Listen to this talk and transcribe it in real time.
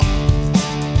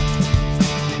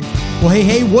Well,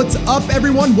 hey, what's up,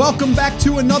 everyone? Welcome back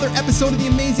to another episode of the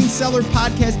Amazing Seller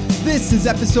Podcast. This is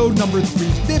episode number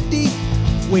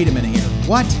 350. Wait a minute here.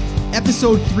 What?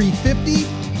 Episode 350?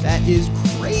 That is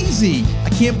crazy. I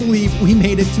can't believe we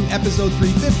made it to episode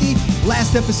 350.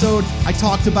 Last episode, I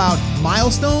talked about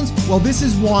milestones. Well, this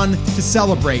is one to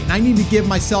celebrate, and I need to give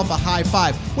myself a high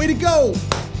five. Way to go.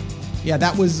 Yeah,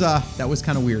 that was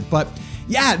kind of weird. But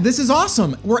yeah, this is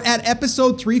awesome. We're at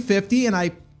episode 350, and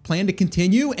I plan to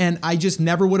continue, and I just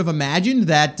never would have imagined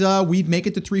that we'd make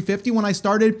it to 350 when I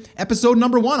started episode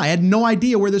number 1. I had no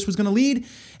idea where this was going to lead,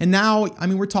 and now,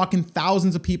 we're talking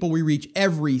thousands of people we reach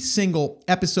every single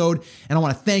episode, and I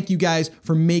want to thank you guys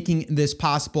for making this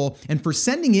possible and for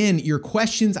sending in your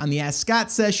questions on the Ask Scott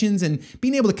sessions and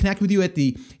being able to connect with you at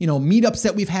the meetups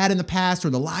that we've had in the past or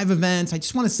the live events. I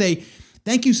just want to say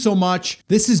thank you so much.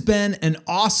 This has been an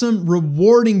awesome,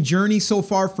 rewarding journey so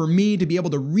far for me to be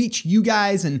able to reach you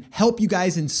guys and help you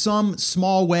guys in some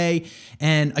small way.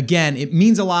 And again, it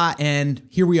means a lot. And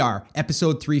here we are,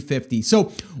 episode 350.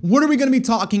 So what are we going to be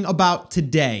talking about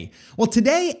today? Well,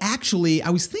 today, actually,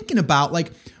 I was thinking about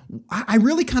I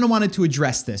really kind of wanted to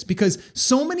address this because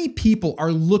so many people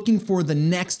are looking for the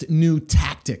next new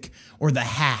tactic or the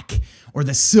hack or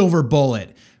the silver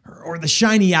bullet or the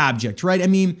shiny object, right?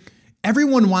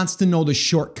 Everyone wants to know the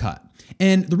shortcut.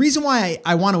 And the reason why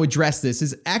I want to address this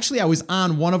is actually I was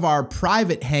on one of our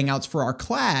private hangouts for our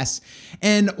class,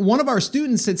 and one of our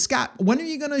students said, Scott, when are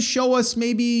you going to show us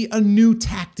maybe a new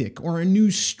tactic or a new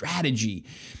strategy?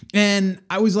 And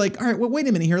I was like, all right, well, wait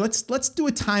a minute here. Let's do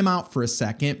a timeout for a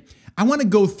second. I want to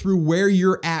go through where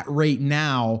you're at right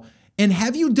now. And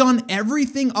have you done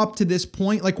everything up to this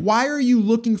point? Why are you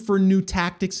looking for new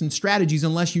tactics and strategies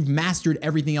unless you've mastered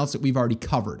everything else that we've already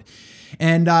covered?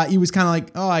 And he was kind of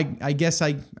like, oh, I guess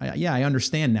I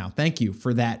understand now. Thank you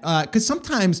for that. Because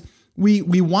sometimes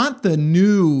we want the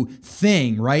new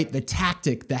thing, right? The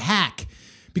tactic, the hack,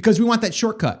 because we want that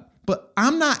shortcut. But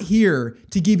I'm not here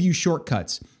to give you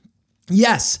shortcuts.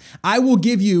 Yes, I will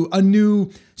give you a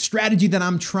new strategy that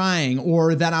I'm trying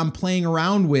or that I'm playing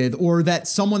around with or that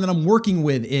someone that I'm working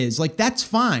with is. That's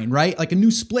fine, right? A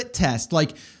new split test,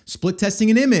 split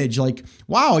testing an image.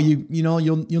 Wow,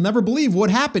 you'll never believe what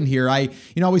happened here. I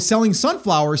was selling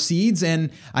sunflower seeds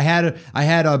and I had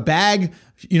a bag,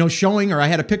 showing, or I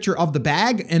had a picture of the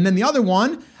bag, and then the other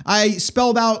one I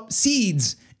spelled out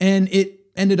seeds and it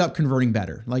ended up converting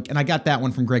better. And I got that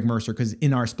one from Greg Mercer because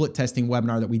in our split testing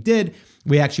webinar that we did,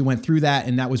 we actually went through that,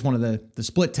 and that was one of the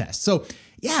split tests. So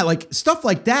yeah, stuff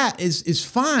like that is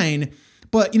fine.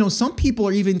 But some people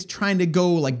are even trying to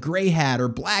go gray hat or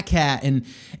black hat. And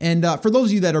for those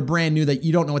of you that are brand new, that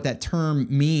you don't know what that term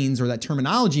means or that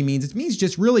terminology means, it means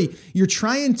just really you're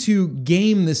trying to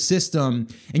game the system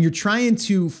and you're trying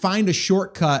to find a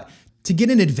shortcut to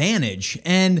get an advantage.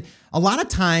 And a lot of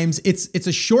times it's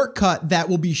a shortcut that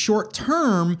will be short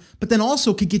term, but then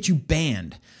also could get you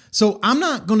banned. So I'm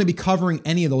not going to be covering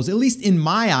any of those, at least in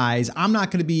my eyes. I'm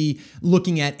not going to be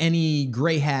looking at any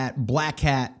gray hat, black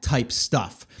hat type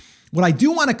stuff. What I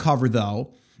do want to cover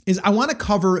though, is I want to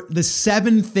cover the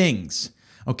 7 things,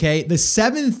 okay? The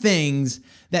 7 things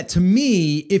that to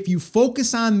me, if you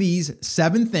focus on these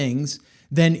 7 things,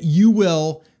 then you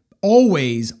will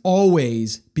always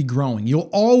be growing. You'll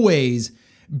always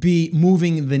be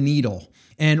moving the needle.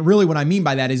 And really what I mean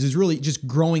by that is really just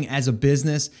growing as a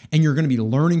business, and you're going to be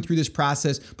learning through this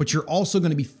process, but you're also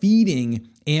going to be feeding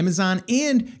Amazon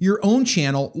and your own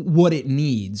channel what it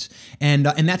needs. And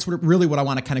that's what I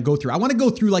want to kind of go through. I want to go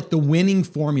through the winning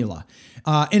formula.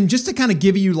 And just to kind of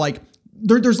give you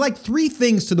there's 3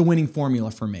 things to the winning formula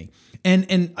for me. And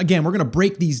again, we're going to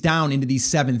break these down into these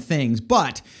 7 things,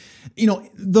 but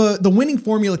the winning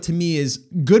formula to me is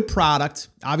good product.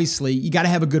 Obviously, you got to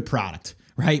have a good product,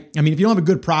 right? If you don't have a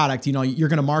good product, you're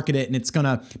going to market it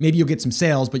and maybe you'll get some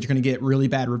sales, but you're going to get really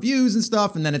bad reviews and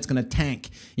stuff. And then it's going to tank.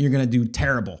 You're going to do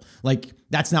terrible.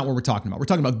 That's not what we're talking about. We're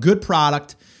talking about good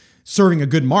product serving a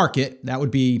good market. That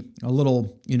would be a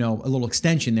little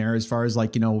extension there as far as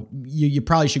you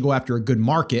probably should go after a good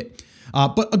market.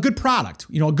 But a good product,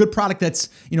 a good product that's,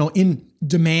 in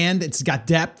demand, it's got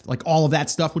depth, all of that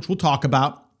stuff, which we'll talk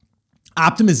about.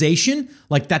 Optimization,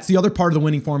 that's the other part of the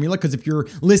winning formula, because if your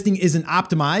listing isn't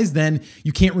optimized, then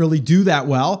you can't really do that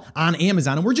well on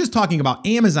Amazon. And we're just talking about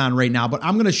Amazon right now, but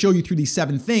I'm going to show you through these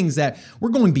 7 things that we're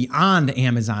going beyond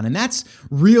Amazon. And that's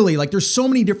really there's so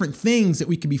many different things that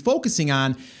we could be focusing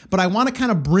on, but I want to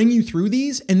kind of bring you through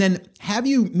these and then have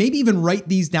you maybe even write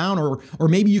these down, or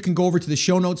maybe you can go over to the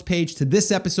show notes page to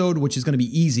this episode, which is going to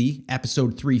be easy,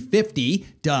 episode 350,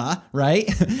 right?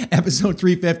 Episode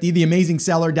 350,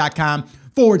 theamazingseller.com.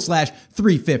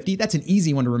 amazingseller.com/350. That's an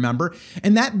easy one to remember.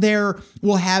 And that there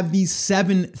will have these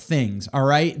 7 things, all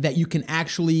right, that you can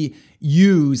actually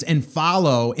use and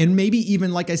follow, and maybe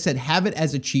even, like I said, have it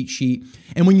as a cheat sheet.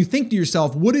 And when you think to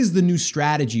yourself, what is the new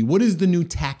strategy? What is the new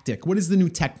tactic? What is the new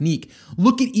technique?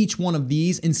 Look at each one of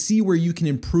these and see where you can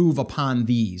improve upon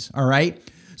these, all right?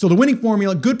 So the winning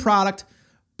formula, good product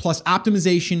plus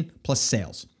optimization plus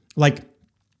sales. Like,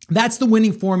 that's the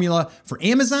winning formula for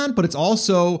Amazon, but it's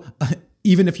also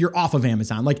even if you're off of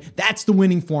Amazon, like that's the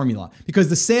winning formula, because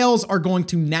the sales are going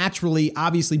to naturally,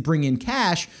 obviously bring in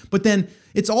cash, but then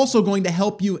it's also going to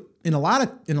help you in a lot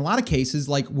of cases,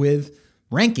 like with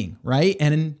ranking, right?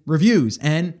 And in reviews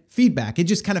and feedback. It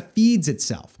just kind of feeds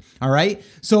itself. All right.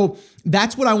 So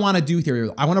that's what I want to do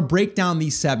here. I want to break down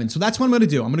these 7. So that's what I'm going to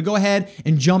do. I'm going to go ahead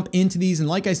and jump into these. And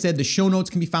like I said, the show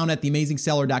notes can be found at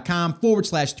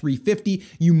theamazingseller.com/350.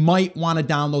 You might want to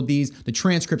download these. The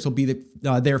transcripts will be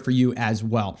there for you as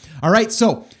well. All right.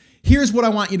 So here's what I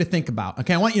want you to think about.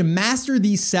 Okay. I want you to master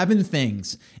these 7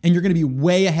 things, and you're going to be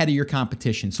way ahead of your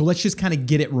competition. So let's just kind of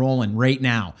get it rolling right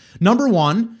now. Number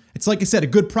 1, it's like I said, a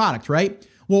good product, right?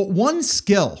 Well, one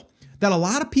skill that a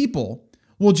lot of people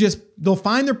they'll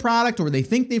find their product, or they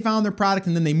think they found their product,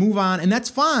 and then they move on, and that's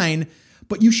fine.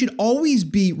 But you should always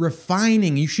be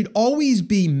refining. You should always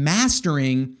be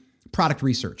mastering product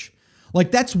research. Like,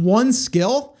 that's one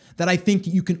skill that I think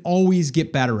you can always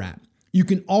get better at. You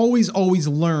can always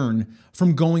learn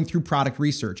from going through product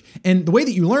research. And the way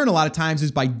that you learn a lot of times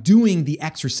is by doing the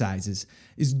exercises,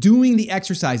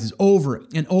 over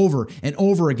and over and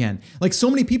over again. Like,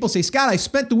 so many people say, Scott, I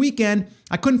spent the weekend,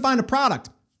 I couldn't find a product.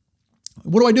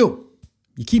 What do?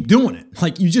 You keep doing it.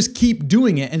 Like, you just keep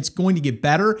doing it, and it's going to get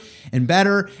better and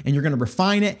better, and you're going to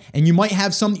refine it. And you might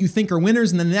have some that you think are winners,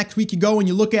 and then the next week you go and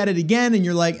you look at it again and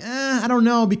you're like, I don't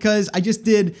know, because I just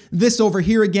did this over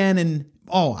here again, and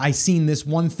I seen this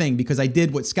one thing because I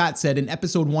did what Scott said in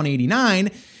episode 189.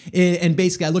 And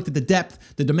basically I looked at the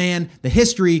depth, the demand, the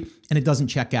history, and it doesn't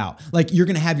check out. Like, you're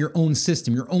going to have your own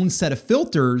system, your own set of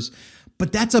filters.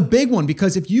 But that's a big one,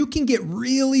 because if you can get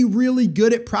really, really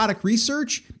good at product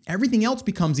research, everything else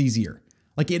becomes easier.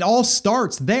 Like, it all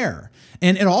starts there.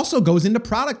 And it also goes into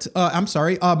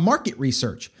market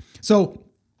research. So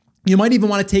you might even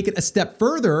want to take it a step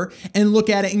further and look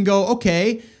at it and go,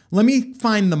 okay, let me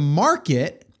find the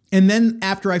market. And then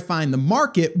after I find the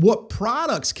market, what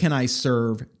products can I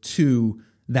serve to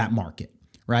that market?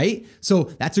 Right? So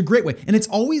that's a great way. And it's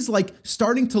always like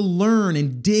starting to learn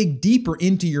and dig deeper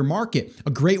into your market. A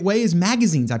great way is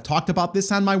magazines. I've talked about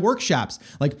this on my workshops.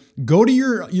 Like, go to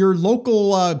your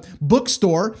local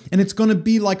bookstore, and it's going to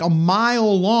be like a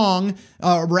mile-long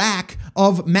rack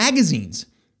of magazines.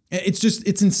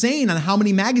 It's insane on how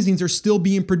many magazines are still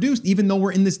being produced, even though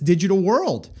we're in this digital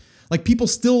world. Like, people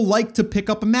still like to pick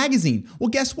up a magazine. Well,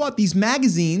 guess what? These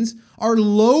magazines are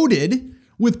loaded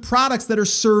with products that are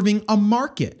serving a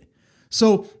market.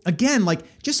 So again,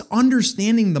 like, just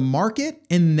understanding the market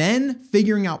and then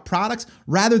figuring out products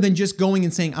rather than just going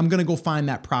and saying, I'm going to go find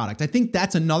that product. I think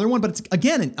that's another one, but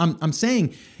I'm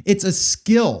saying it's a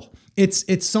skill.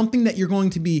 It's something that you're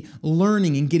going to be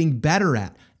learning and getting better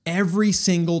at every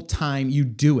single time you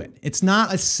do it. It's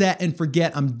not a set and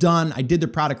forget, I'm done, I did the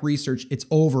product research, it's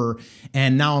over,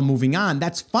 and now I'm moving on.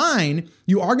 That's fine.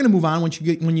 You are going to move on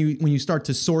when you start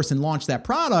to source and launch that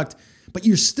product, but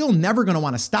you're still never going to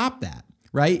want to stop that,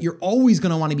 right? You're always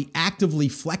going to want to be actively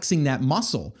flexing that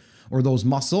muscle, or those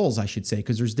muscles, I should say,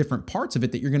 because there's different parts of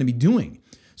it that you're going to be doing.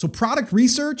 So product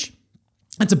research,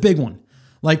 that's a big one.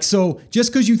 Like, so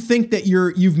just because you think that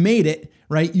you've made it,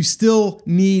 right, you still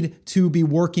need to be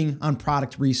working on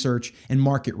product research and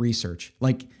market research.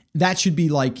 Like, that should be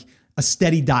like a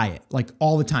steady diet, like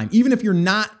all the time. Even if you're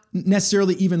not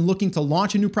necessarily even looking to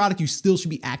launch a new product, you still should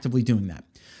be actively doing that.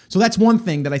 So that's one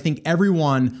thing that I think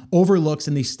everyone overlooks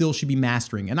and they still should be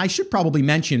mastering. And I should probably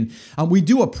mention, we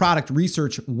do a product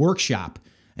research workshop,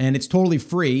 and it's totally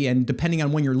free. And depending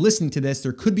on when you're listening to this,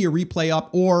 there could be a replay up,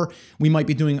 or we might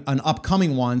be doing an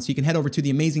upcoming one. So you can head over to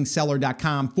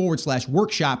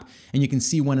theamazingseller.com/workshop, and you can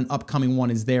see when an upcoming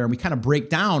one is there. And we kind of break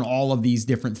down all of these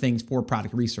different things for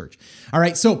product research. All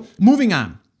right, so moving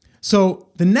on. So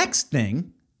the next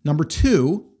thing, number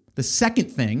 2, the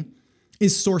second thing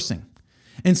is sourcing.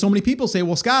 And so many people say,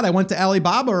 well, Scott, I went to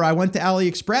Alibaba or I went to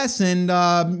AliExpress and,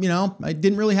 I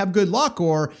didn't really have good luck,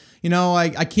 or,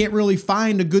 I can't really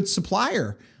find a good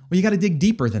supplier. Well, you got to dig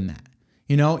deeper than that.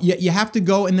 You have to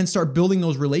go and then start building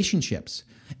those relationships.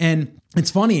 And it's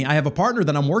funny, I have a partner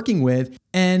that I'm working with,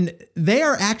 and they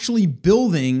are actually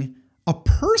building a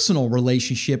personal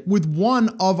relationship with one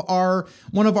of our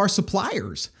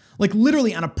suppliers. Like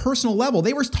literally on a personal level,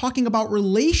 they were talking about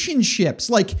relationships,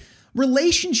 like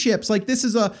this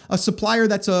is a supplier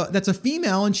that's a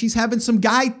female and she's having some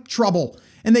guy trouble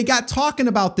and they got talking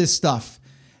about this stuff.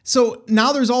 So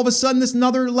now there's all of a sudden this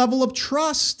another level of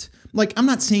trust. Like, I'm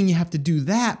not saying you have to do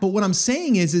that, but what I'm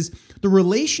saying is the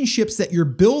relationships that you're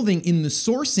building in the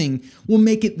sourcing will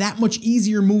make it that much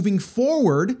easier moving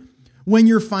forward when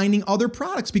you're finding other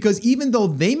products, because even though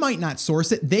they might not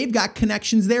source it, they've got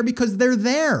connections there because they're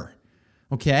there.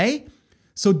 Okay?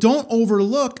 So don't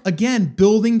overlook, again,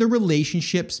 building the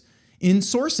relationships in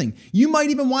sourcing. You might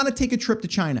even want to take a trip to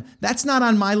China. That's not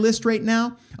on my list right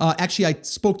now. Actually, I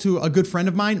spoke to a good friend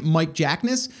of mine, Mike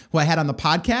Jackness, who I had on the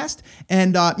podcast,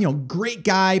 and great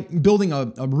guy building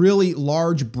a really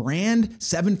large brand,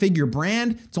 7-figure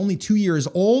brand. It's only 2 years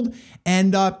old,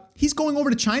 and he's going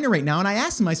over to China right now. And I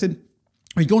asked him, I said,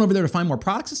 "Are you going over there to find more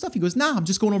products and stuff?" He goes, "No, I'm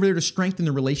just going over there to strengthen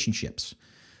the relationships."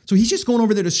 So he's just going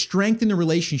over there to strengthen the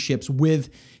relationships with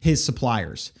his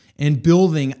suppliers and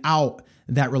building out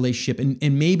that relationship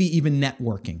and maybe even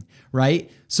networking, right?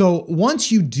 So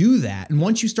once you do that and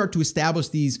once you start to establish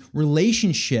these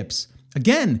relationships,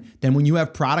 again, then when you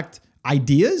have product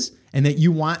ideas and that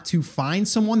you want to find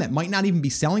someone that might not even be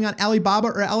selling on Alibaba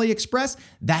or AliExpress,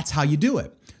 that's how you do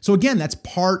it. So again, that's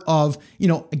part of,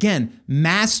 again,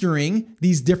 mastering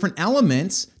these different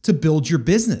elements to build your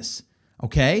business.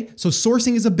 Okay, so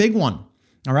sourcing is a big one.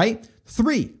 All right.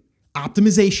 3,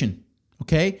 optimization.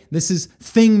 Okay, this is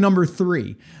thing number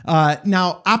 3.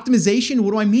 Now, optimization,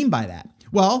 what do I mean by that?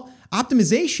 Well,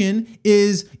 optimization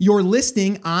is your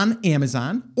listing on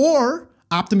Amazon, or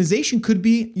optimization could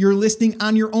be your listing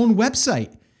on your own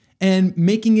website and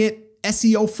making it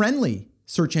SEO friendly.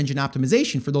 Search engine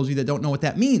optimization, for those of you that don't know what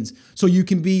that means. So you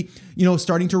can be,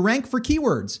 starting to rank for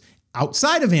keywords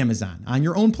outside of Amazon on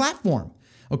your own platform.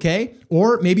 Okay.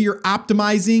 Or maybe you're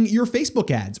optimizing your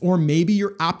Facebook ads, or maybe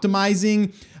you're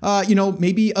optimizing,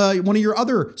 one of your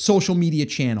other social media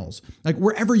channels. Like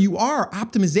wherever you are,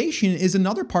 optimization is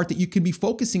another part that you could be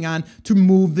focusing on to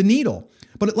move the needle.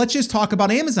 But let's just talk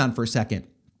about Amazon for a second.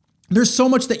 There's so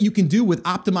much that you can do with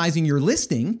optimizing your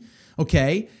listing.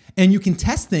 Okay. And you can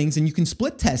test things and you can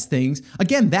split test things.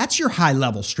 Again, that's your high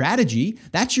level strategy.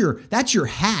 That's your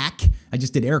hack. I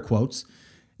just did air quotes.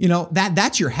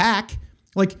 That's your hack.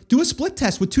 Like, do a split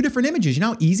test with 2 different images. You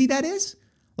know how easy that is?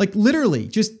 Like literally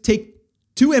just take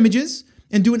 2 images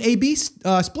and do an A/B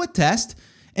split test.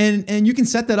 And you can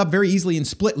set that up very easily in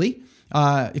Splitly.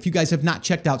 If you guys have not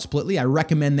checked out Splitly, I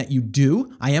recommend that you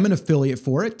do. I am an affiliate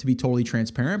for it, to be totally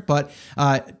transparent. But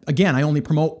again, I only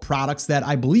promote products that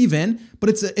I believe in. But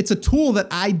it's a tool that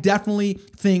I definitely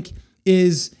think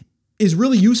is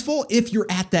really useful if you're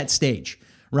at that stage.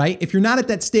 Right? If you're not at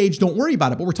that stage, don't worry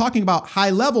about it. But we're talking about high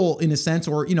level in a sense,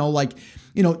 or,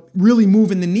 really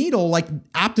moving the needle, like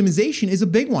optimization is a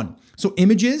big one. So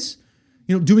images,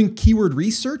 doing keyword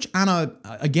research on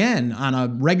a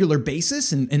regular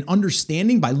basis and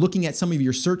understanding by looking at some of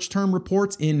your search term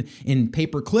reports in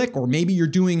pay-per-click, or maybe you're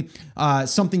doing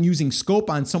something using scope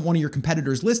on one of your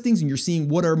competitors' listings and you're seeing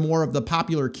what are more of the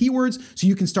popular keywords so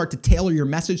you can start to tailor your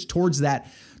message towards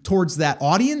that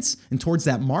audience and towards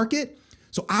that market.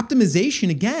 So optimization,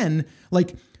 again,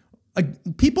 like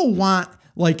people want,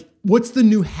 like, what's the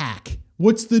new hack?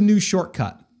 What's the new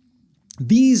shortcut?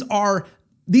 These are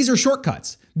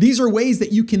shortcuts. These are ways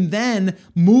that you can then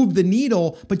move the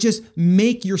needle, but just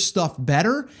make your stuff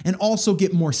better and also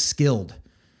get more skilled.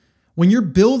 When you're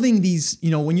building these,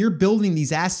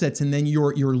 assets and then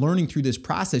you're learning through this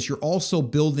process, you're also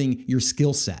building your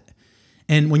skill set.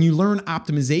 And when you learn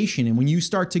optimization and when you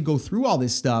start to go through all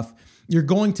this stuff, you're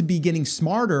going to be getting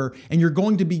smarter and you're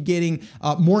going to be getting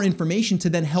more information to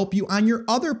then help you on your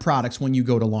other products when you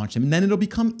go to launch them. And then it'll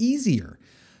become easier.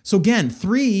 So again,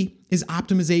 3 is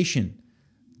optimization.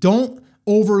 Don't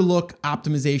overlook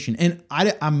optimization. And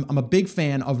I'm a big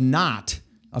fan of not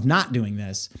doing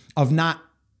this, of not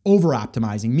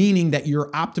over-optimizing, meaning that you're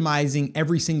optimizing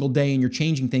every single day and you're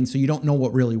changing things so you don't know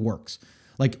what really works.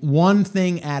 Like one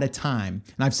thing at a time.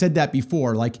 And I've said that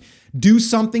before, like do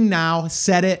something now,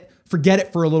 set it, forget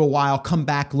it for a little while, come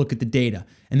back, look at the data.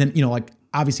 And then,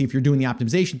 obviously if you're doing the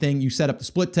optimization thing, you set up the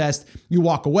split test, you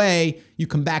walk away, you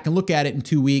come back and look at it in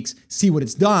 2 weeks, see what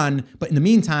it's done. But in the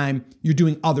meantime, you're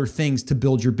doing other things to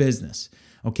build your business.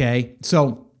 Okay.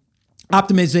 So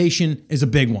optimization is a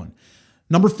big one.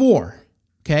 Number 4,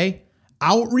 okay,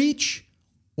 outreach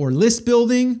or list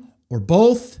building or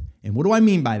both. And what do I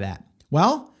mean by that?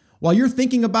 Well, while you're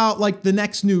thinking about like the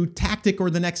next new tactic or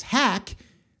the next hack,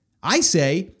 I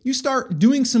say you start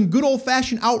doing some good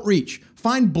old-fashioned outreach.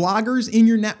 Find bloggers in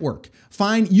your network.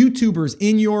 Find YouTubers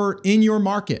in your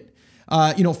market.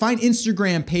 Find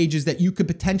Instagram pages that you could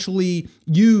potentially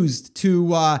use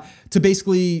to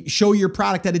basically show your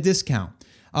product at a discount.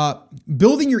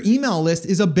 Building your email list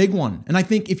is a big one. And I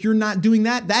think if you're not doing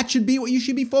that, that should be what you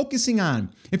should be focusing on.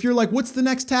 If you're like, what's the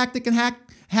next tactic and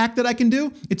hack that I can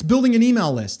do? It's building an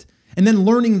email list and then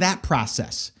learning that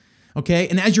process. Okay.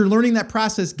 And as you're learning that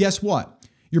process, guess what?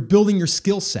 You're building your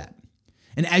skill set.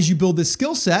 And as you build this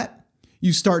skill set,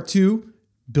 you start to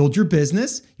build your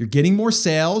business. You're getting more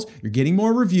sales. You're getting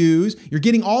more reviews. You're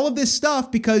getting all of this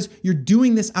stuff because you're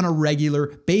doing this on a regular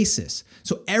basis.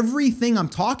 So everything I'm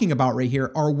talking about right here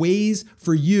are ways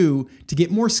for you to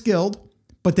get more skilled,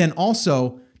 but then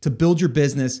also to build your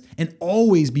business and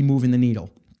always be moving the needle.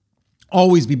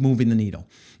 Always be moving the needle.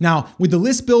 Now, with the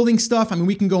list building stuff, I mean,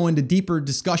 we can go into deeper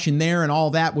discussion there and all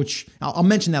that, which I'll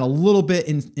mention that a little bit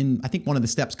in I think one of the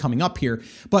steps coming up here.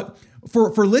 But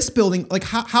for list building, like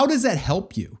how does that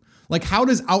help you? Like how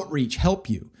does outreach help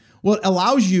you? Well, it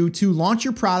allows you to launch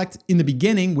your product in the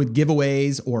beginning with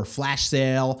giveaways or flash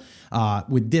sale,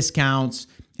 with discounts,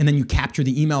 and then you capture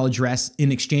the email address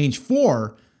in exchange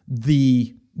for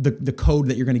the code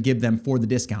that you're going to give them for the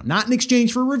discount, not in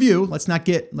exchange for a review. Let's not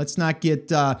get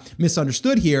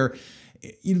misunderstood here.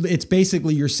 It's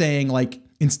basically you're saying like,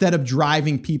 instead of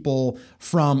driving people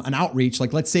from an outreach,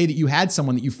 like let's say that you had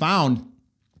someone that you found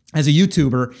as a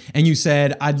YouTuber and you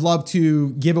said, I'd love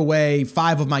to give away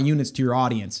 5 of my units to your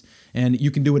audience. And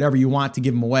you can do whatever you want to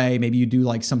give them away. Maybe you do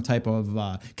like some type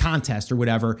of contest or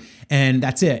whatever, and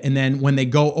that's it. And then when they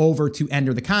go over to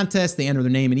enter the contest, they enter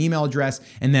their name and email address,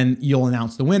 and then you'll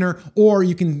announce the winner. Or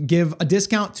you can give a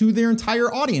discount to their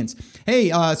entire audience. Hey,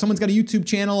 someone's got a YouTube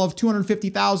channel of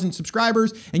 250,000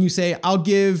 subscribers, and you say, I'll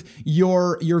give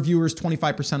your viewers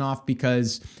 25% off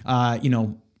because,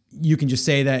 you can just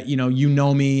say that, you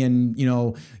know me and,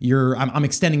 I'm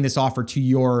extending this offer to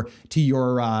your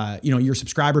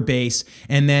subscriber base.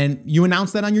 And then you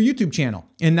announce that on your YouTube channel.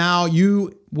 And now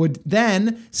you would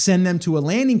then send them to a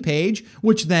landing page,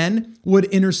 which then would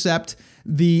intercept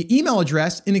the email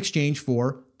address in exchange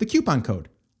for the coupon code.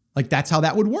 Like that's how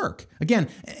that would work. Again,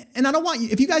 and I don't want you,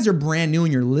 if you guys are brand new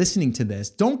and you're listening to this,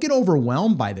 don't get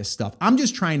overwhelmed by this stuff. I'm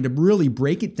just trying to really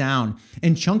break it down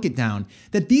and chunk it down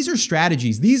that these are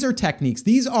strategies, these are techniques,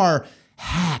 these are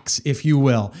hacks, if you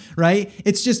will, right?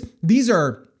 It's just, these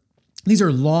are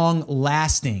long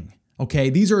lasting. Okay,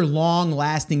 these are long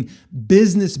lasting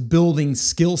business building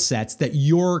skill sets that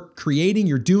you're creating,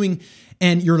 you're doing,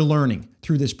 and you're learning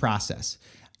through this process,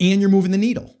 and you're moving the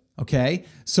needle. Okay.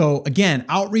 So again,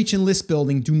 outreach and list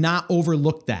building, do not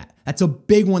overlook that. That's a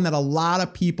big one that a lot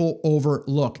of people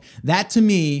overlook. That to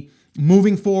me,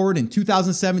 moving forward in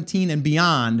 2017 and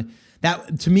beyond,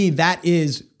 that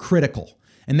is critical.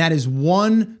 And that is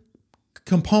one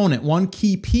component, one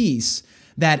key piece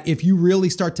that if you really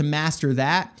start to master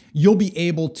that, you'll be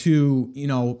able to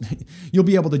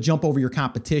jump over your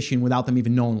competition without them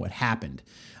even knowing what happened.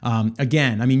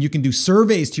 Again, I mean, you can do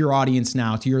surveys to your audience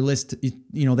now, to your list,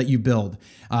 that you build.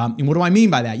 And what do I mean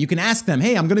by that? You can ask them,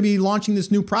 hey, I'm going to be launching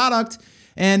this new product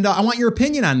and I want your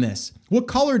opinion on this. What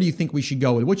color do you think we should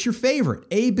go with? What's your favorite,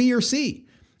 A, B, or C?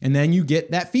 And then you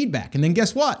get that feedback. And then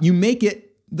guess what? You make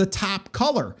it the top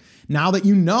color. Now that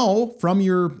you know from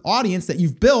your audience that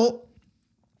you've built,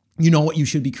 you know what you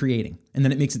should be creating. And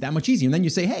then it makes it that much easier. And then you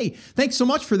say, hey, thanks so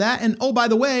much for that. And oh, by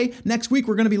the way, next week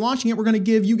we're going to be launching it. We're going to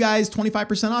give you guys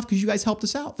 25% off because you guys helped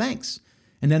us out. Thanks.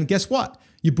 And then guess what?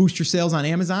 You boost your sales on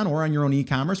Amazon or on your own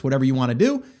e-commerce, whatever you want to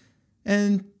do.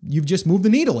 And you've just moved the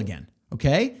needle again.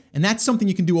 Okay. And that's something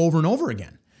you can do over and over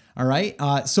again. All right.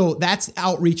 So that's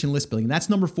outreach and list building. That's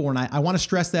number 4. And I want to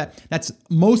stress that that's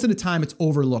most of the time it's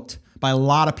overlooked by a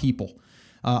lot of people.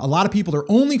 A lot of people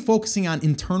are only focusing on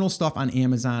internal stuff on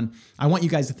Amazon. I want you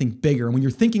guys to think bigger. And when you're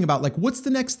thinking about like, what's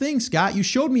the next thing, Scott? You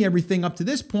showed me everything up to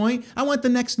this point. I want the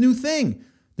next new thing.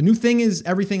 The new thing is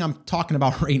everything I'm talking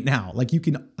about right now. Like you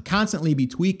can constantly be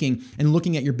tweaking and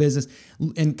looking at your business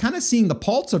and kind of seeing the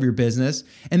pulse of your business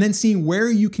and then seeing where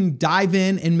you can dive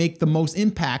in and make the most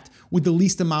impact with the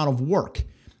least amount of work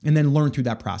and then learn through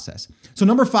that process. So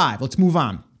number 5, let's move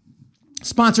on.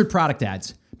 Sponsored product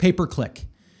ads, pay-per-click.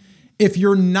 If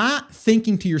you're not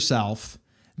thinking to yourself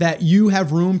that you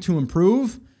have room to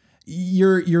improve,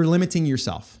 you're limiting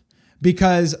yourself,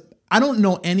 because I don't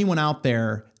know anyone out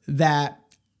there that,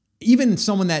 even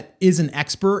someone that is an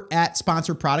expert at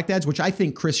sponsored product ads, which I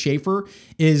think Chris Schaefer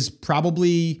is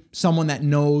probably someone that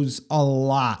knows a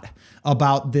lot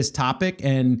about this topic.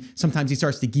 And sometimes he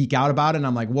starts to geek out about it. And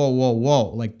I'm like, whoa,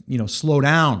 like, slow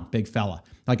down, big fella.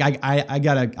 Like I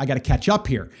gotta catch up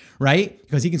here, right?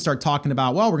 Because he can start talking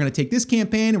about, well, we're gonna take this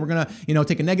campaign and we're gonna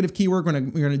take a negative keyword, we're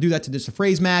gonna do that to just a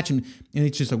phrase match, and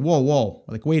it's just like whoa,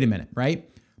 like wait a minute, right?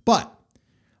 But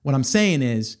what I'm saying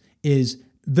is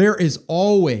there is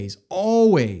always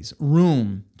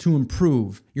room to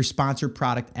improve your sponsored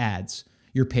product ads,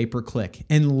 your pay-per-click,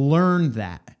 and learn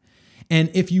that. And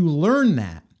if you learn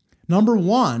that, number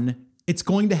one, it's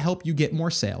going to help you get more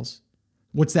sales.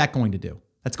 What's that going to do?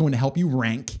 That's going to help you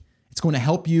rank. It's going to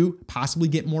help you possibly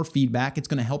get more feedback. It's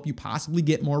going to help you possibly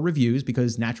get more reviews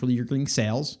because naturally you're getting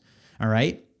sales. All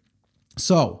right.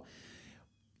 So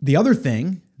the other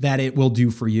thing that it will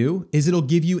do for you is it'll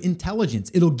give you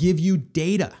intelligence. It'll give you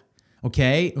data.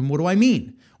 Okay. And what do I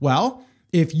mean? Well,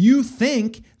 if you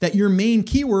think that your main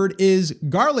keyword is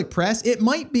garlic press, it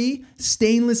might be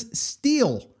stainless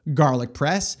steel garlic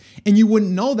press, and you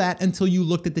wouldn't know that until you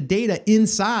looked at the data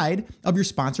inside of your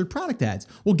sponsored product ads.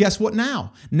 Well, guess what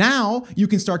now? Now you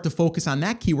can start to focus on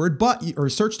that keyword or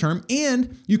search term,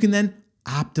 and you can then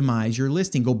optimize your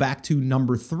listing. Go back to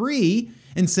number 3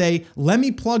 and say, let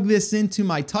me plug this into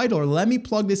my title, or let me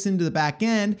plug this into the back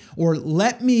end, or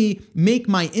let me make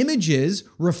my images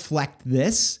reflect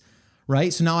this.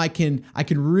 Right? So now I can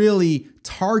really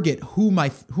target who my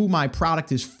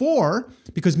product is for,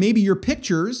 because maybe your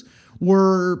pictures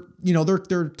were,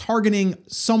 they're targeting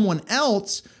someone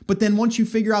else, but then once you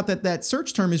figure out that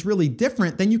search term is really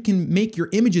different, then you can make your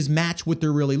images match what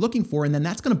they're really looking for, and then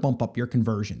that's going to bump up your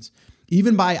conversions,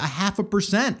 even by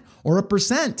 0.5% or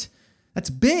 1%. That's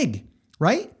big,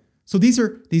 right? So these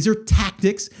are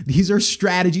tactics, these are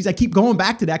strategies. I keep going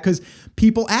back to that because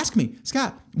people ask me,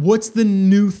 Scott, what's the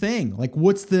new thing? Like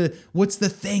what's the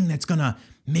thing that's gonna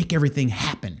make everything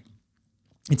happen?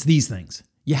 It's these things.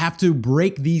 You have to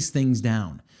break these things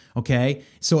down. Okay.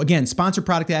 So again, sponsored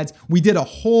product ads. We did a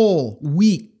whole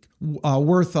week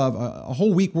worth of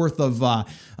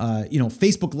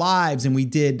Facebook Lives, and we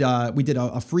did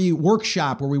a free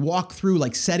workshop where we walk through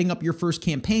like setting up your first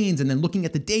campaigns and then looking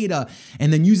at the data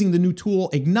and then using the new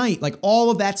tool Ignite. Like all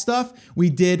of that stuff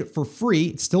we did for free.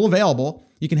 It's still available.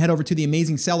 You can head over to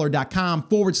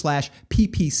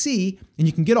theamazingseller.com/PPC and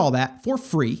you can get all that for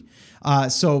free.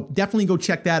 So definitely go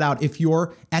check that out if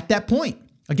you're at that point.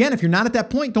 Again, if you're not at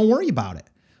that point, don't worry about it.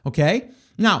 Okay.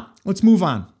 Now let's move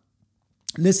on.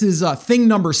 This is thing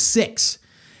number 6.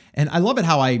 And I love it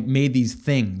how I made these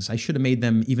things. I should have made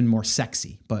them even more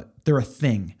sexy, but they're a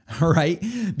thing, all right?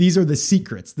 These are the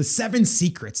secrets, the 7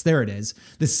 secrets. There it is.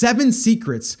 The 7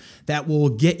 secrets that will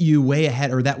get you way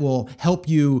ahead, or that will help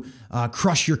you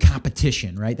crush your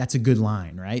competition, right? That's a good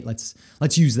line, right? Let's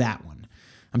use that one.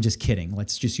 I'm just kidding.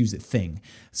 Let's just use it thing.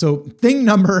 So thing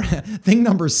number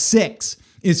 6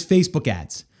 is Facebook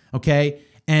ads, okay?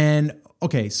 And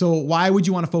okay, so why would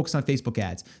you want to focus on Facebook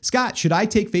ads? Scott, should I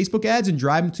take Facebook ads and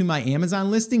drive them to my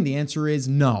Amazon listing? The answer is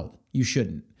no, you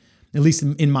shouldn't. At least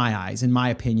in my eyes, in my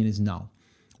opinion, is no.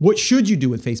 What should you do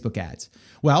with Facebook ads?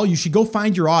 Well, you should go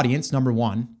find your audience, number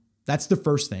 1. That's the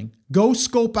first thing. Go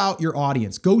scope out your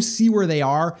audience. Go see where they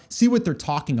are, see what they're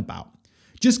talking about.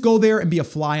 Just go there and be a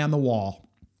fly on the wall.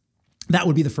 That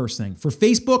would be the first thing. For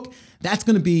Facebook, that's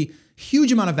going to be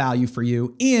huge amount of value for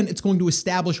you, and it's going to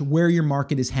establish where your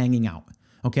market is hanging out.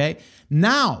 Okay.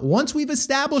 Now, once we've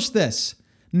established this,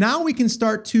 now we can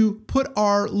start to put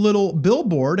our little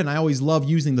billboard. And I always love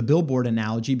using the billboard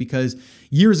analogy because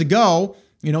years ago,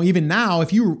 even now,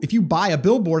 if you buy a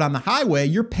billboard on the highway,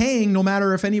 you're paying no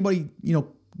matter if anybody,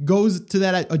 goes to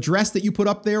that address that you put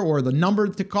up there or the number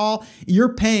to call,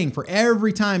 you're paying for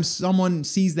every time someone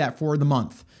sees that for the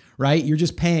month, right? You're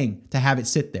just paying to have it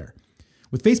sit there.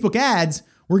 With Facebook ads,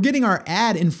 we're getting our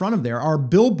ad in front of there, our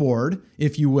billboard,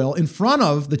 if you will, in front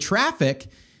of the traffic,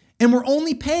 and we're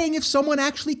only paying if someone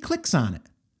actually clicks on it.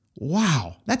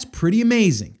 Wow, that's pretty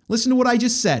amazing. Listen to what I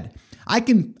just said. I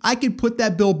can put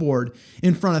that billboard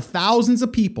in front of thousands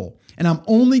of people, and I'm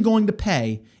only going to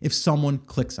pay if someone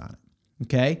clicks on it.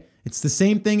 Okay? It's the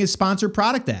same thing as sponsored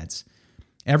product ads.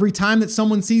 Every time that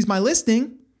someone sees my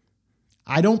listing,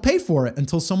 I don't pay for it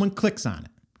until someone clicks on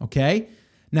it. Okay?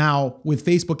 Now, with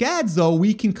Facebook ads, though,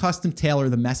 we can custom tailor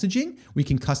the messaging. We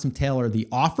can custom tailor the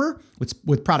offer.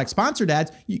 With product sponsored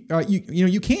ads,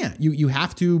 you can't. You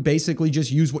have to basically just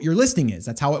use what your listing is.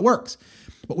 That's how it works.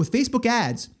 But with Facebook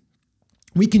ads,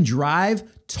 we can drive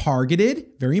targeted,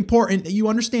 very important that you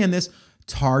understand this,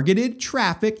 targeted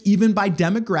traffic, even by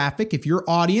demographic, if your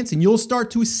audience, and you'll start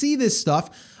to see this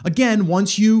stuff, again,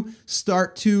 once you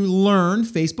start to learn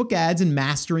Facebook ads and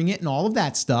mastering it and all of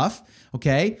that stuff,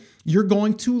 okay, you're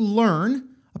going to learn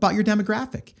about your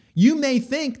demographic. You may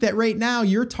think that right now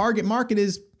your target market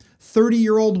is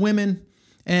 30-year-old women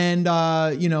and,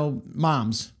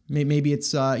 moms, Maybe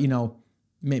it's,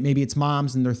 maybe it's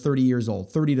moms and they're 30 years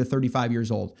old, 30 to 35 years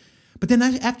old. But then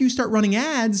after you start running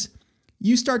ads,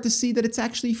 you start to see that it's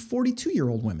actually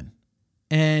 42-year-old women.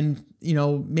 And,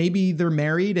 maybe they're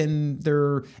married and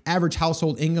their average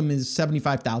household income is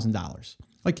 $75,000.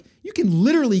 Like, you can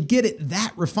literally get it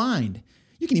that refined.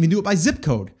 You can even do it by zip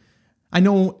code.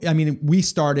 We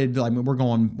started, we're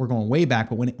going way back,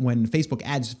 but when Facebook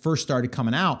ads first started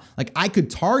coming out, like, I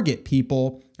could target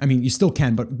people. You still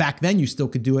can, but back then you still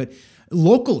could do it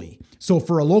locally. So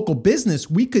for a local business,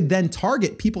 we could then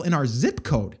target people in our zip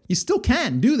code. You still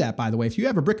can do that, by the way. If you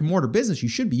have a brick and mortar business, you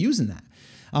should be using that.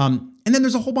 And then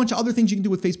there's a whole bunch of other things you can do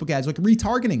with Facebook ads, like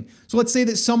retargeting. So let's say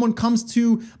that someone comes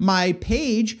to my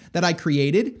page that I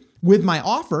created with my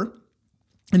offer,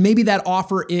 and maybe that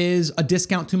offer is a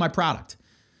discount to my product.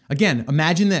 Again,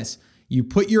 imagine this. You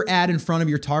put your ad in front of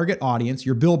your target audience,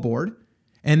 your billboard,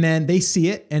 and then they see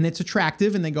it and it's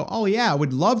attractive and they go, oh yeah, I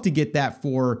would love to get that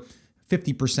for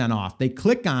 50% off. They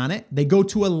click on it. They go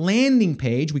to a landing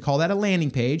page. We call that a landing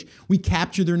page. We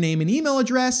capture their name and email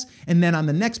address. And then on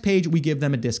the next page, we give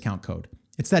them a discount code.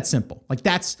 It's that simple. Like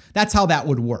that's how that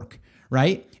would work,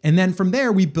 right? And then from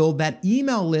there, we build that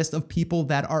email list of people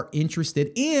that are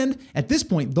interested. And at this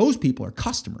point, those people are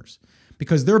customers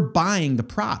because they're buying the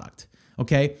product,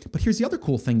 okay? But here's the other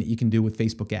cool thing that you can do with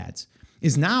Facebook ads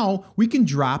is now we can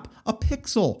drop a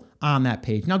pixel on that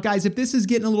page. Now, guys, if this is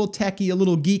getting a little techie, a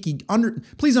little geeky,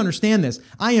 please understand this.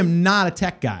 I am not a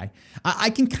tech guy.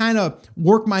 I can kind of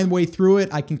work my way through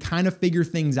it. I can kind of figure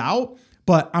things out,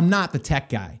 but I'm not the tech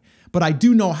guy. But I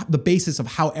do know the basis of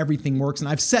how everything works, and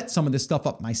I've set some of this stuff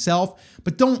up myself,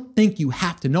 but don't think you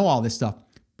have to know all this stuff.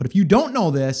 But if you don't know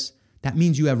this, that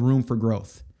means you have room for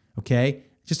growth, okay?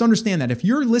 Just understand that. If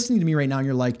you're listening to me right now and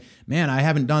you're like, man, I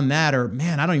haven't done that, or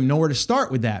man, I don't even know where to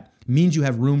start with that, it means you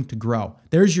have room to grow.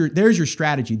 There's your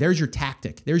strategy. There's your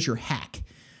tactic. There's your hack,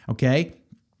 okay?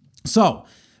 So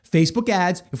Facebook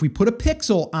ads, if we put a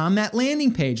pixel on that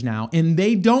landing page now and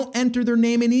they don't enter their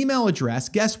name and email address,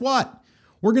 guess what?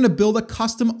 We're going to build a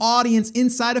custom audience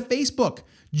inside of Facebook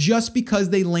just because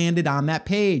they landed on that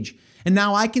page. And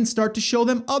now I can start to show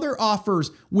them other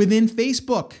offers within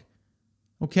Facebook,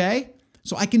 okay?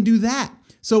 So I can do that.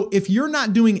 So if you're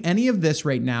not doing any of this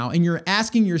right now and you're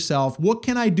asking yourself, what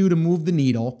can I do to move the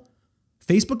needle?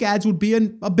 Facebook ads would be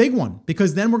a big one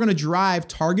because then we're going to drive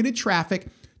targeted traffic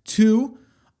to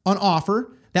an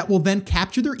offer that will then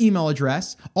capture their email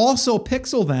address, also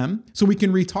pixel them so we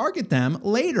can retarget them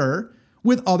later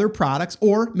with other products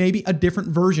or maybe a different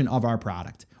version of our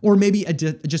product or maybe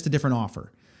just a different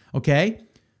offer, okay?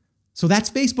 So that's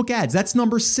Facebook ads. That's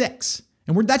number 6.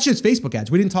 And that's just Facebook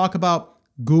ads. We didn't talk about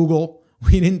Google.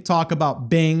 We didn't talk about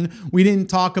Bing. We didn't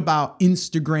talk about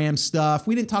Instagram stuff.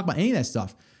 We didn't talk about any of that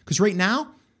stuff. Because right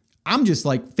now, I'm just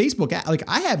like Facebook, like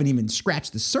I haven't even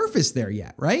scratched the surface there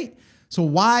yet, right? So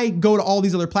why go to all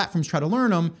these other platforms, try to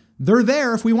learn them? They're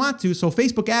there if we want to. So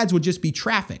Facebook ads would just be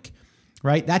traffic,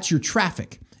 right? That's your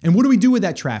traffic. And what do we do with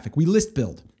that traffic? We list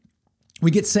build.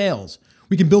 We get sales.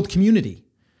 We can build community.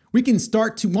 We can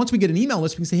start to, once we get an email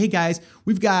list, we can say, hey guys,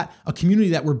 we've got a community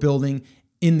that we're building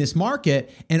in this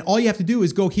market. And all you have to do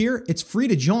is go here. It's free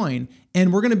to join.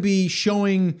 And we're going to be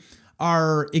showing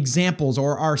our examples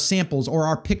or our samples or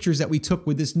our pictures that we took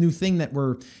with this new thing that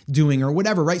we're doing or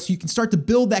whatever, right? So you can start to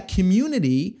build that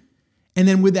community. And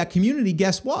then with that community,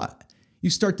 guess what? You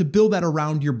start to build that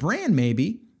around your brand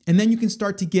maybe. And then you can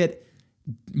start to get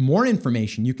more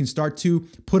information. You can start to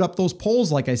put up those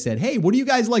polls, like I said. Hey, what do you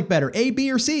guys like better, A,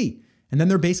 B, or C? And then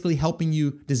they're basically helping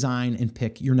you design and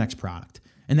pick your next product.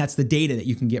 And that's the data that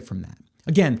you can get from that.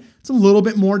 Again, it's a little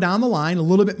bit more down the line, a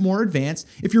little bit more advanced.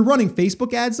 If you're running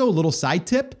Facebook ads, though, a little side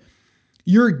tip,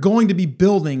 you're going to be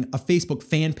building a Facebook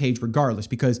fan page regardless,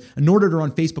 because in order to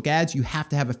run Facebook ads, you have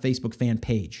to have a Facebook fan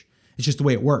page. It's just the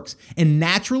way it works. And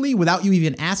naturally, without you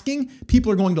even asking,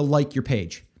 people are going to like your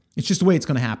page. It's just the way it's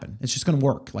going to happen. It's just going to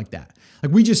work like that.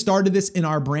 Like we just started this in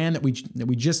our brand that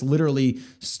we just literally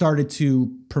started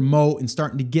to promote and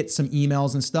starting to get some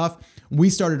emails and stuff. We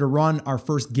started to run our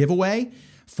first giveaway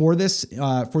for this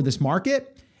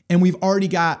market, and we've already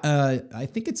got I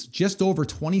think it's just over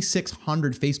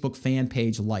 2,600 Facebook fan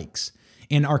page likes.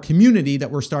 And our community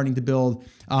that we're starting to build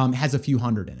has a few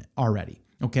hundred in it already.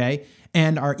 Okay,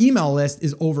 and our email list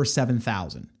is over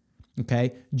 7,000.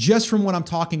 Okay, just from what I'm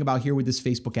talking about here with this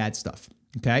Facebook ad stuff.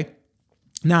 Okay,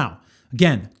 now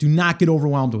again, do not get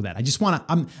overwhelmed with that.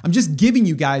 I'm just giving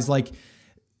you guys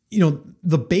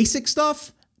the basic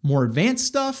stuff, more advanced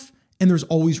stuff, and there's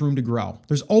always room to grow.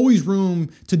 There's always room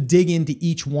to dig into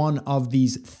each one of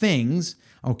these things,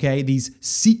 okay? These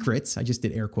secrets, I just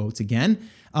did air quotes again,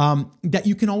 that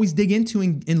you can always dig into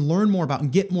and learn more about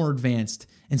and get more advanced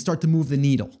and start to move the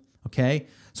needle, okay?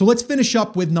 So let's finish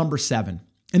up with number 7.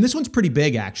 And this one's pretty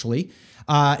big, actually.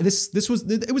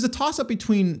 It was a toss-up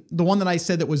between the one that I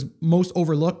said that was most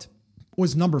overlooked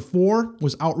was number 4,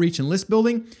 was outreach and list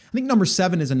building. I think number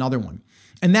 7 is another one.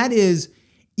 And that is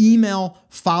email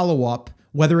follow-up,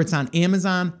 whether it's on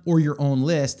Amazon or your own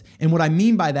list. And what I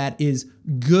mean by that is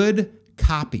good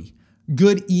copy,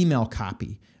 good email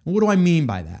copy. And what do I mean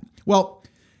by that? Well,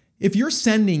 if you're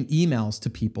sending emails to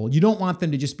people, you don't want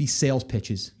them to just be sales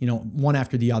pitches, one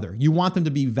after the other. You want them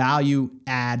to be value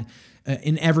add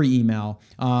in every email.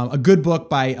 A good book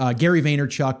by Gary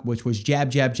Vaynerchuk, which was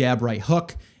jab, jab, jab, right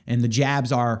hook. And the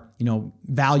jabs are,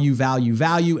 value, value,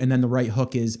 value. And then the right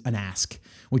hook is an ask,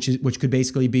 which could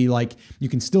basically be like, you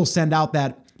can still send out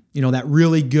that, that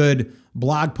really good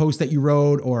blog post that you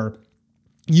wrote or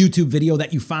YouTube video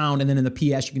that you found. And then in the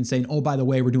PS, you can say, oh, by the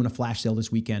way, we're doing a flash sale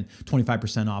this weekend,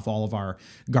 25% off all of our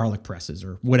garlic presses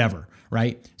or whatever,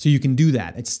 right? So you can do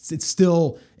that.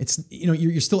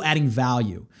 You're still adding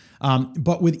value.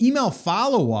 But with email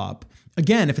follow-up,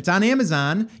 again, if it's on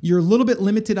Amazon, you're a little bit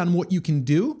limited on what you can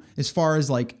do as far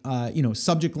as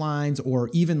subject lines or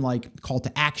even like call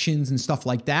to actions and stuff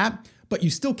like that, but you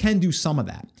still can do some of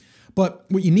that. But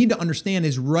what you need to understand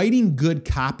is writing good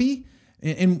copy.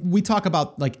 And we talk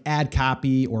about like ad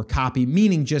copy or copy,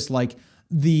 meaning just like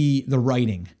the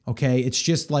writing, okay? It's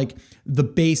just like the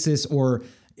basis or,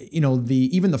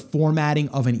 even the formatting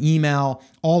of an email,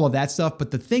 all of that stuff. But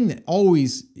the thing that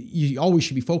you always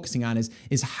should be focusing on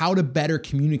is how to better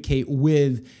communicate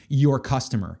with your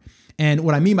customer. And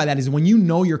what I mean by that is when you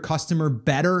know your customer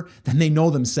better than they know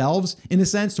themselves, in a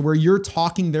sense, to where you're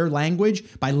talking their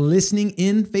language by listening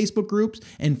in Facebook groups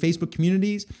and Facebook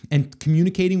communities and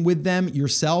communicating with them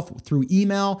yourself through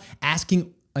email,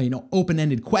 asking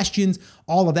open-ended questions,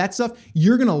 all of that stuff,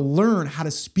 you're going to learn how to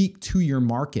speak to your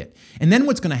market. And then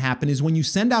what's going to happen is when you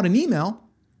send out an email,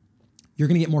 you're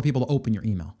going to get more people to open your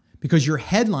email. Because your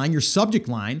headline, your subject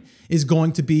line is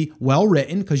going to be well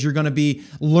written because you're going to be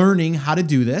learning how to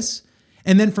do this.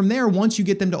 And then from there, once you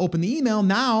get them to open the email,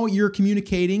 now you're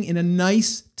communicating in a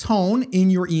nice tone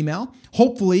in your email.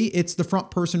 Hopefully, it's the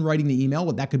front person writing the email.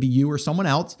 Well, that could be you or someone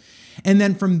else. And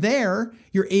then from there,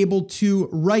 you're able to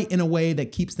write in a way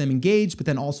that keeps them engaged, but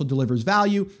then also delivers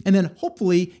value. And then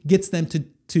hopefully gets them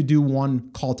to do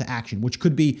one call to action, which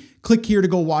could be click here to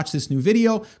go watch this new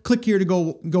video, click here to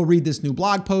go read this new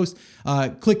blog post,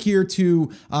 click here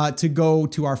to go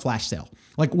to our flash sale.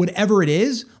 Like whatever it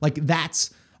is, like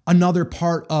that's another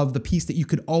part of the piece that you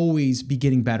could always be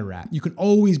getting better at. You can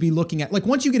always be looking at, like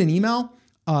once you get an email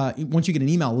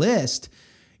list,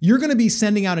 you're going to be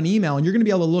sending out an email and you're going to be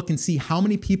able to look and see how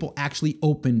many people actually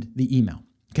opened the email.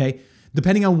 Okay.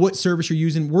 Depending on what service you're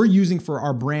using, we're using for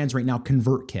our brands right now,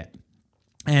 ConvertKit.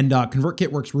 And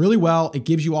ConvertKit works really well. It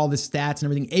gives you all the stats and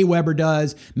everything. Aweber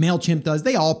does, MailChimp does.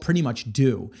 They all pretty much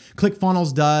do.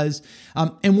 ClickFunnels does.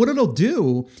 And what it'll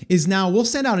do is now we'll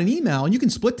send out an email and you can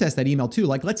split test that email too.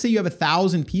 Like let's say you have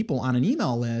 1,000 people on an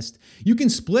email list. You can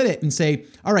split it and say,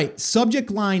 all right, subject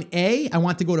line A, I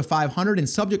want to go to 500 and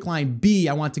subject line B,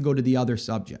 I want to go to the other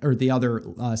subject or the other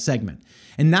segment.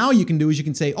 And now you can do is you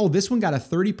can say, oh, this one got a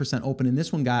 30% open and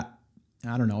this one got,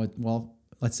 I don't know,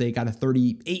 let's say it got a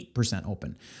 38%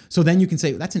 open. So then you can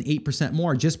say that's an 8%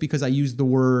 more just because I used the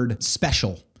word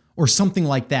special or something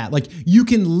like that. Like you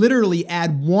can literally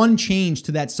add one change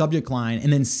to that subject line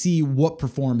and then see what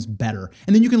performs better.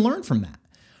 And then you can learn from that,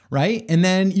 right? And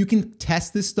then you can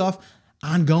test this stuff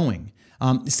ongoing.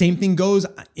 Same thing goes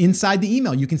inside the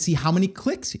email. You can see how many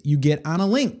clicks you get on a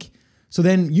link. So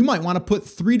then you might want to put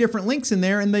 3 different links in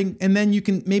there and then you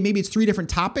can, maybe it's 3 different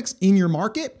topics in your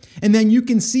market, and then you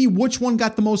can see which one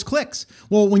got the most clicks.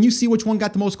 Well, when you see which one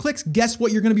got the most clicks, guess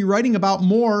what you're going to be writing about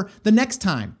more the next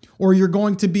time, or you're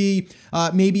going to be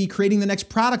maybe creating the next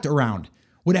product around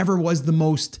whatever was the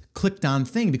most clicked on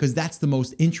thing, because that's the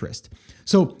most interest.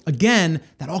 So again,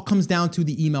 that all comes down to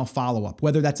the email follow-up,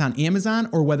 whether that's on Amazon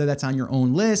or whether that's on your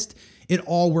own list, it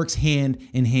all works hand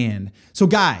in hand. So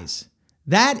guys,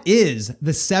 that is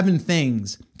the 7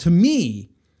 things to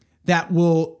me that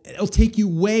it'll take you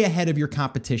way ahead of your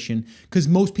competition, because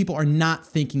most people are not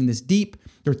thinking this deep.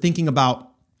 They're thinking about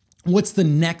what's the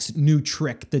next new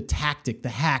trick, the tactic, the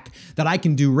hack that I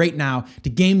can do right now to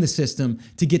game the system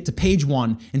to get to page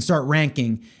 1 and start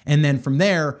ranking. And then from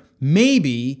there,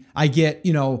 maybe I get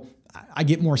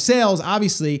more sales,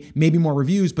 obviously, maybe more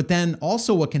reviews, but then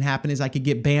also what can happen is I could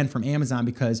get banned from Amazon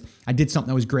because I did something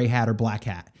that was gray hat or black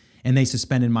hat. and they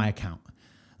suspended my account.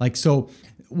 So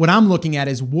what I'm looking at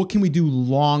is what can we do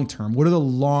long-term? What are the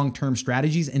long-term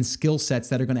strategies and skill sets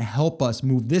that are going to help us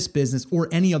move this business or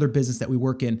any other business that we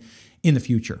work in the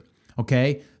future?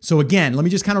 Okay. So again, let me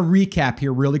just kind of recap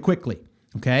here really quickly.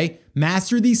 Okay.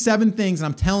 Master these 7 things. And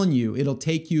I'm telling you, it'll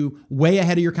take you way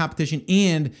ahead of your competition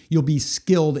and you'll be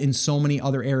skilled in so many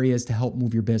other areas to help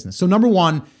move your business. So number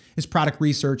 1 is product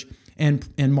research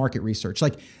and market research.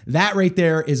 That right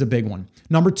there is a big one.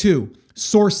 Number 2,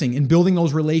 sourcing and building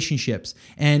those relationships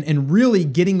and really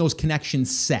getting those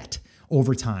connections set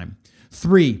over time.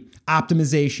 3,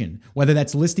 optimization, whether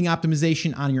that's listing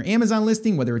optimization on your Amazon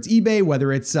listing, whether it's eBay,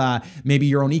 whether it's maybe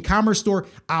your own e-commerce store,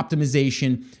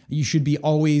 optimization. You should be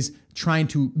always trying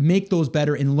to make those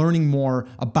better and learning more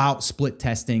about split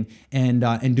testing and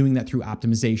doing that through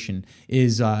optimization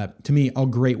is, to me, a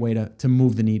great way to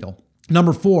move the needle.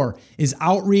 Number 4 is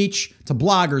outreach to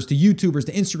bloggers, to YouTubers,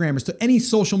 to Instagrammers, to any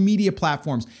social media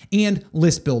platforms, and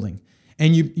list building.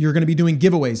 And you're going to be doing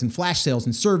giveaways and flash sales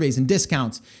and surveys and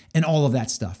discounts and all of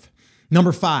that stuff.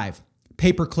 Number 5,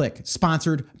 pay-per-click,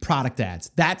 sponsored product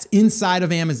ads. That's inside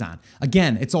of Amazon.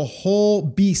 Again, it's a whole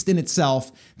beast in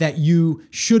itself that you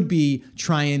should be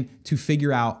trying to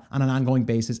figure out on an ongoing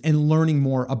basis and learning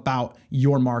more about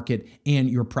your market and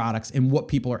your products and what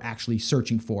people are actually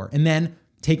searching for. And then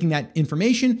taking that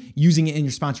information, using it in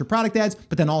your sponsored product ads,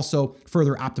 but then also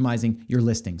further optimizing your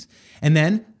listings. And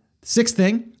then 6th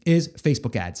thing is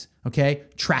Facebook ads, okay?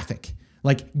 Traffic,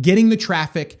 getting the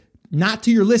traffic, not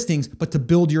to your listings, but to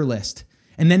build your list.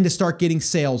 And then to start getting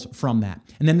sales from that.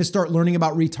 And then to start learning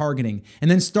about retargeting.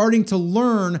 And then starting to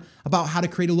learn about how to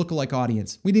create a lookalike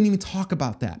audience. We didn't even talk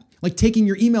about that. Taking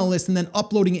your email list and then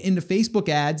uploading it into Facebook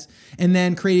ads and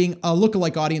then creating a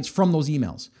lookalike audience from those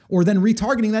emails. Or then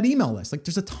retargeting that email list.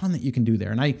 There's a ton that you can do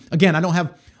there. And I don't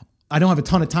have a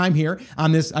ton of time here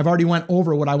on this. I've already went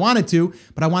over what I wanted to,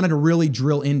 but I wanted to really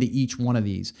drill into each one of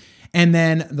these. And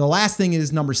then the last thing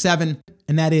is number 7,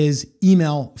 and that is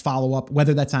email follow-up,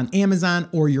 whether that's on Amazon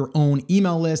or your own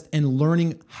email list, and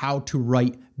learning how to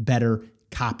write better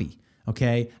copy,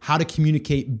 okay? How to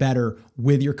communicate better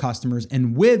with your customers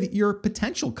and with your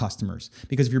potential customers.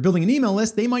 Because if you're building an email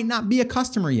list, they might not be a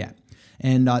customer yet.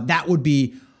 And that would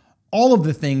be all of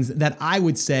the things that I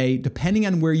would say, depending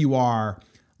on where you are,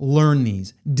 learn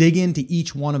these, dig into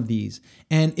each one of these.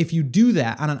 And if you do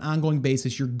that on an ongoing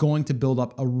basis, you're going to build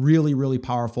up a really, really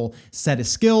powerful set of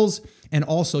skills. And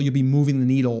also you'll be moving the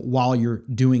needle while you're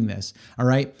doing this. All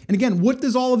right. And again, what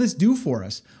does all of this do for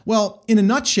us? Well, in a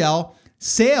nutshell,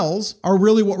 sales are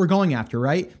really what we're going after,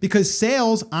 right? Because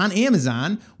sales on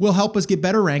Amazon will help us get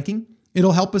better ranking.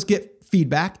 It'll help us get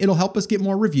feedback. It'll help us get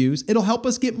more reviews. It'll help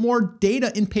us get more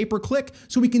data in pay-per-click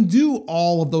so we can do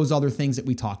all of those other things that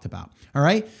we talked about. All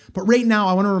right. But right now,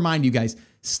 I want to remind you guys,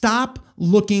 stop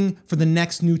looking for the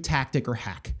next new tactic or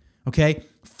hack. Okay.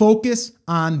 Focus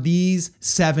on these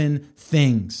 7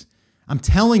 things. I'm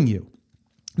telling you,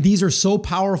 these are so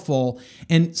powerful.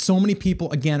 And so many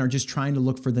people, again, are just trying to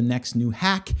look for the next new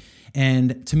hack.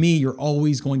 And to me, you're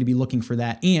always going to be looking for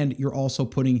that. And you're also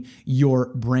putting your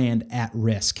brand at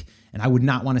risk. And I would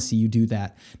not want to see you do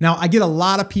that. Now, I get a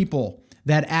lot of people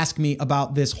that ask me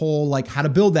about this whole, how to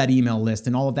build that email list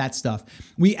and all of that stuff.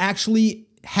 We actually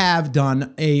have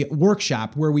done a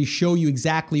workshop where we show you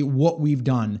exactly what we've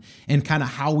done and kind of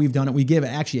how we've done it. We give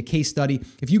actually a case study.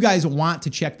 If you guys want to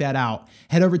check that out,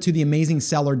 head over to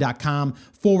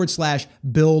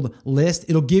theamazingseller.com/build list.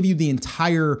 It'll give you the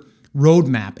entire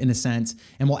roadmap in a sense,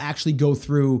 and we'll actually go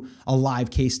through a live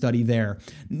case study there.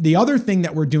 The other thing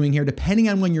that we're doing here, depending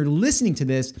on when you're listening to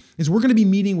this, is we're going to be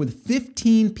meeting with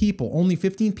 15 people, only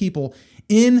 15 people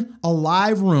in a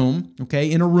live room, okay,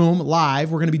 in a room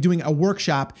live. We're going to be doing a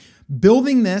workshop,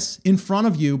 building this in front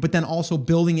of you, but then also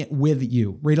building it with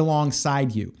you, right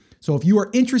alongside you. So if you are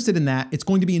interested in that, it's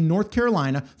going to be in North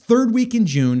Carolina, 3rd week in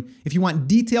June. If you want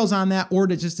details on that or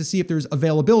just to see if there's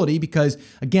availability, because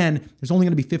again, there's only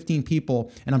going to be 15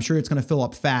 people and I'm sure it's going to fill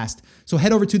up fast. So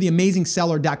head over to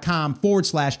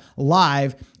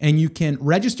theamazingseller.com/live and you can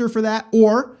register for that,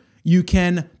 or you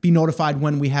can be notified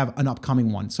when we have an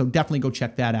upcoming one. So definitely go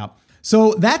check that out.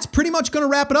 So that's pretty much going to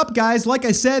wrap it up, guys. Like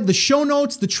I said, the show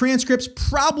notes, the transcripts,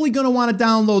 probably going to want to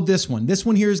download this one. This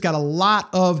one here has got a lot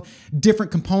of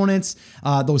different components.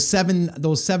 Those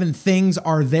seven things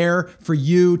are there for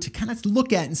you to kind of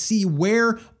look at and see,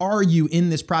 where are you in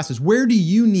this process? Where do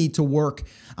you need to work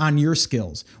on your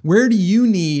skills? Where do you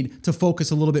need to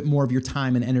focus a little bit more of your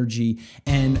time and energy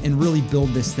and really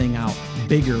build this thing out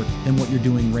bigger than what you're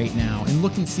doing right now? And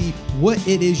look and see what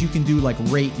it is you can do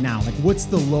right now. What's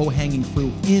the low-hanging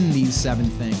fruit in these 7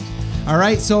 things? All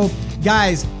right, so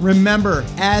guys, remember,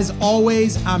 as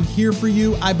always, I'm here for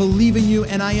you. I believe in you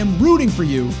and I am rooting for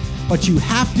you. But you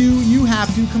have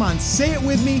to, come on, say it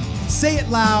with me, say it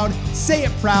loud, say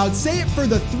it proud, say it for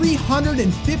the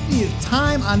 350th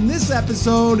time on this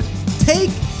episode.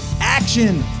 Take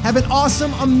action. Have an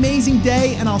awesome, amazing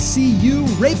day, and I'll see you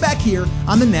right back here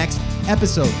on the next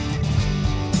episode.